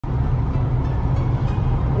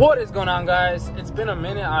What is going on, guys? It's been a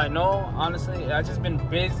minute, I know. Honestly, I've just been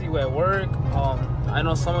busy at work. I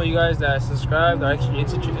know some of you guys that subscribed are actually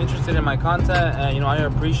interested in my content, and I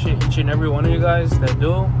appreciate each and every one of you guys that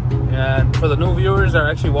do. And for the new viewers that are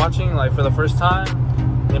actually watching like for the first time,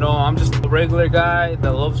 I'm just a regular guy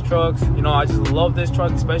that loves trucks. I just love this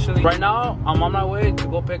truck especially. Right now, I'm on my way to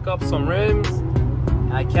go pick up some rims.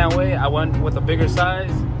 I can't wait. I went with a bigger size.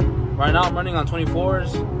 Right now, I'm running on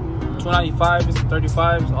 24s, 295s,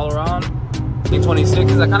 35s, all around.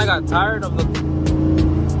 26s. I kind of got tired of the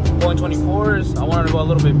going 24s. I wanted to go a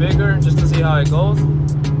little bit bigger just to see how it goes.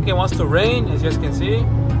 It wants to rain, as you guys can see.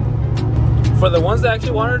 For the ones that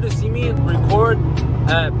actually wanted to see me record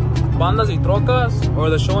at Bandas y Trocas or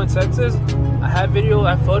the show in Texas, I have video,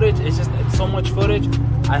 I have footage. It's so much footage.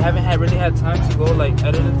 I haven't really had time to go like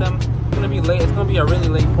edit them. It's gonna be late. It's gonna be a really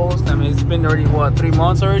late post. I mean, it's been already what, 3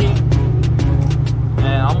 months already,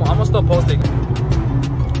 and I'm gonna still post it.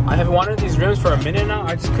 I have wanted these rims for a minute now.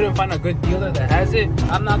 I just couldn't find a good dealer that has it.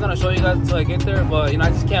 I'm not gonna show you guys until I get there, but I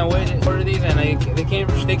just can't wait to order these. And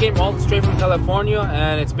they came all straight from California,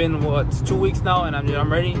 and it's been what, 2 weeks now, and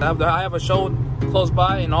I'm ready. I have a show close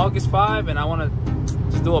by in August 5, and I want to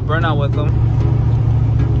just do a burnout with them.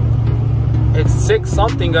 It's 6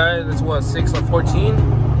 something, guys. It's what, 6 or 14?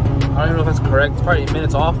 I don't even know if that's correct. It's probably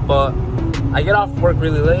minutes off, but I get off work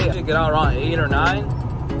really late. I get out around 8 or 9.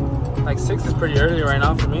 Like 6 is pretty early right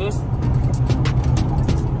now for me.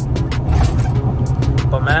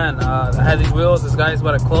 But man, I had these wheels. This guy's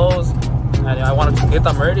about to close, and I wanted to get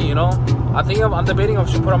them ready. I think I'm debating if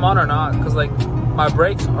I should put them on or not, because like my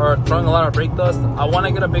brakes are throwing a lot of brake dust. I want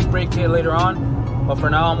to get a big brake kit later on, but for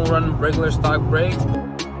now I'm gonna run regular stock brakes.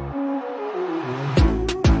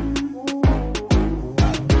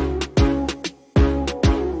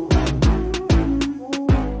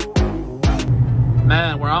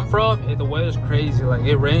 Man, where I'm from, the weather's crazy. Like,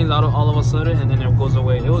 it rains all of a sudden, and then it goes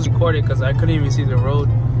away. It was recorded because I couldn't even see the road.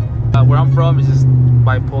 Where I'm from is just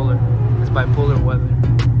bipolar. It's bipolar weather.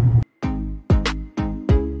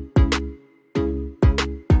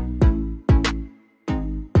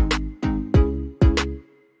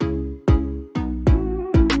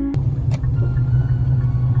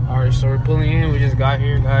 Alright, so we're pulling in. We just got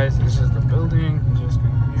here, guys. This is the building. Just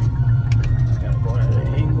gotta go at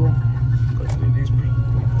an angle.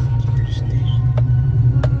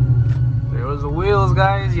 The wheels,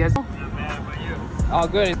 guys. Yes. Oh,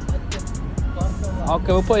 good. Okay,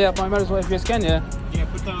 we'll put I might as well if you can, yeah. Yeah,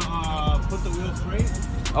 put the wheels straight.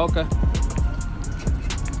 Okay.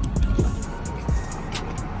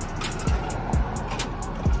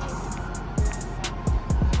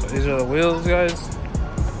 So these are the wheels, guys.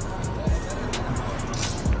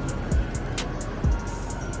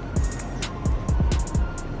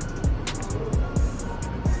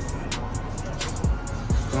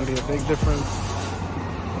 Gonna be a big difference.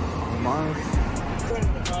 Mine.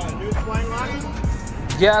 New spline line?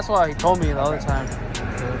 Yeah, that's what he told me the other time.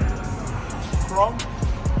 Chrome?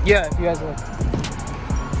 Yeah, if you guys look.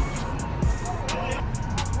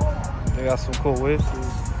 They got some cool whips.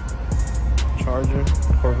 Charger,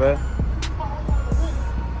 Corvette,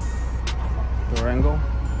 Durango.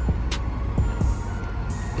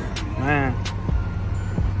 Man,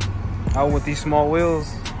 out with these small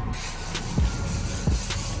wheels.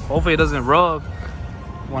 Hopefully it doesn't rub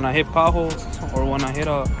when I hit potholes, or when I hit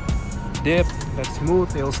a dip that's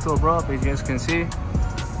smooth, it'll still rub, as you guys can see.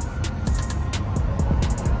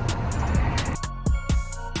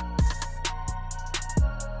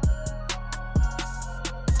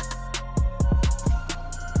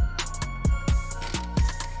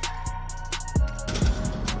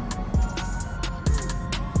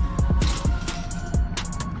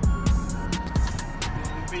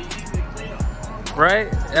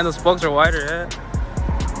 Right? And the spokes are wider, yeah.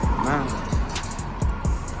 Man.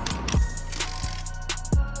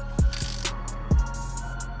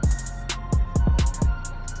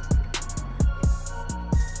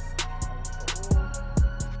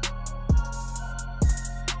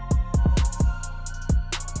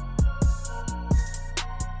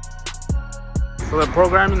 So they're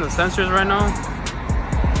programming the sensors right now.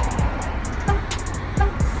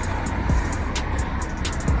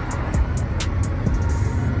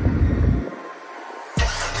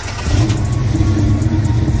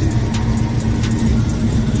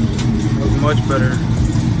 Much better.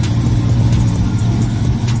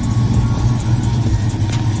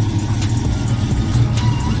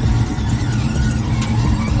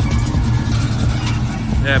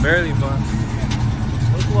 Yeah, barely, but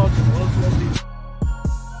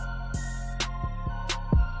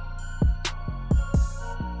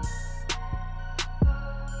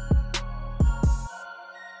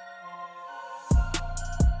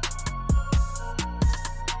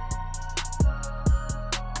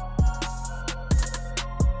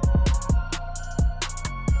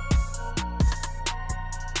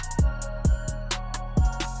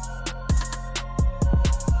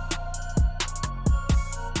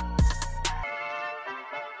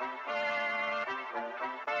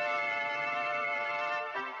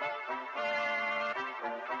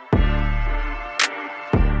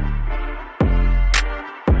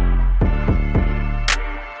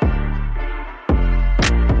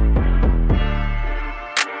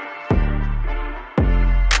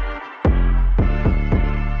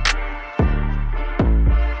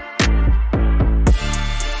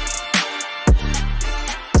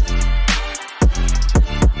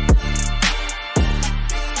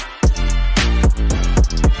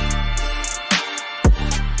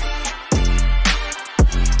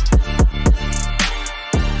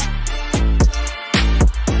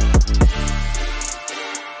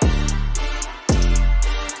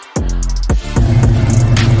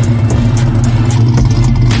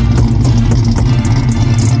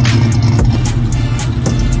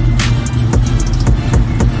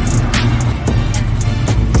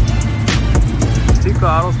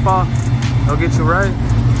Auto Spa. They'll get you right.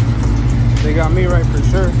 They got me right for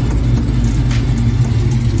sure.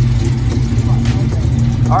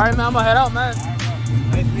 All right, man, I'm gonna head out, man.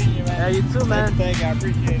 Nice meeting you, man. Yeah, you too, man. Thank you, I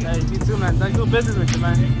appreciate it. Hey, you too, man. Thanks for business with you,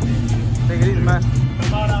 man. Take it easy, man.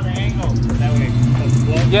 Come out on the angle. That way.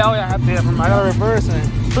 Yeah, oh yeah, I have to. I gotta reverse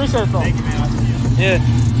and appreciate it though. Thank you, man. I'll see you. Yeah.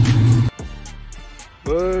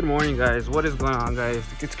 Good morning, guys. What is going on, guys?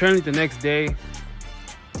 It's currently the next day.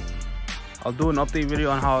 I'll do an update video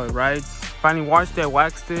on how it rides. Finally washed it,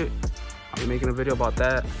 waxed it. I'll be making a video about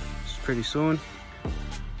that pretty soon.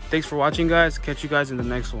 Thanks for watching, guys. Catch you guys in the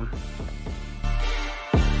next one.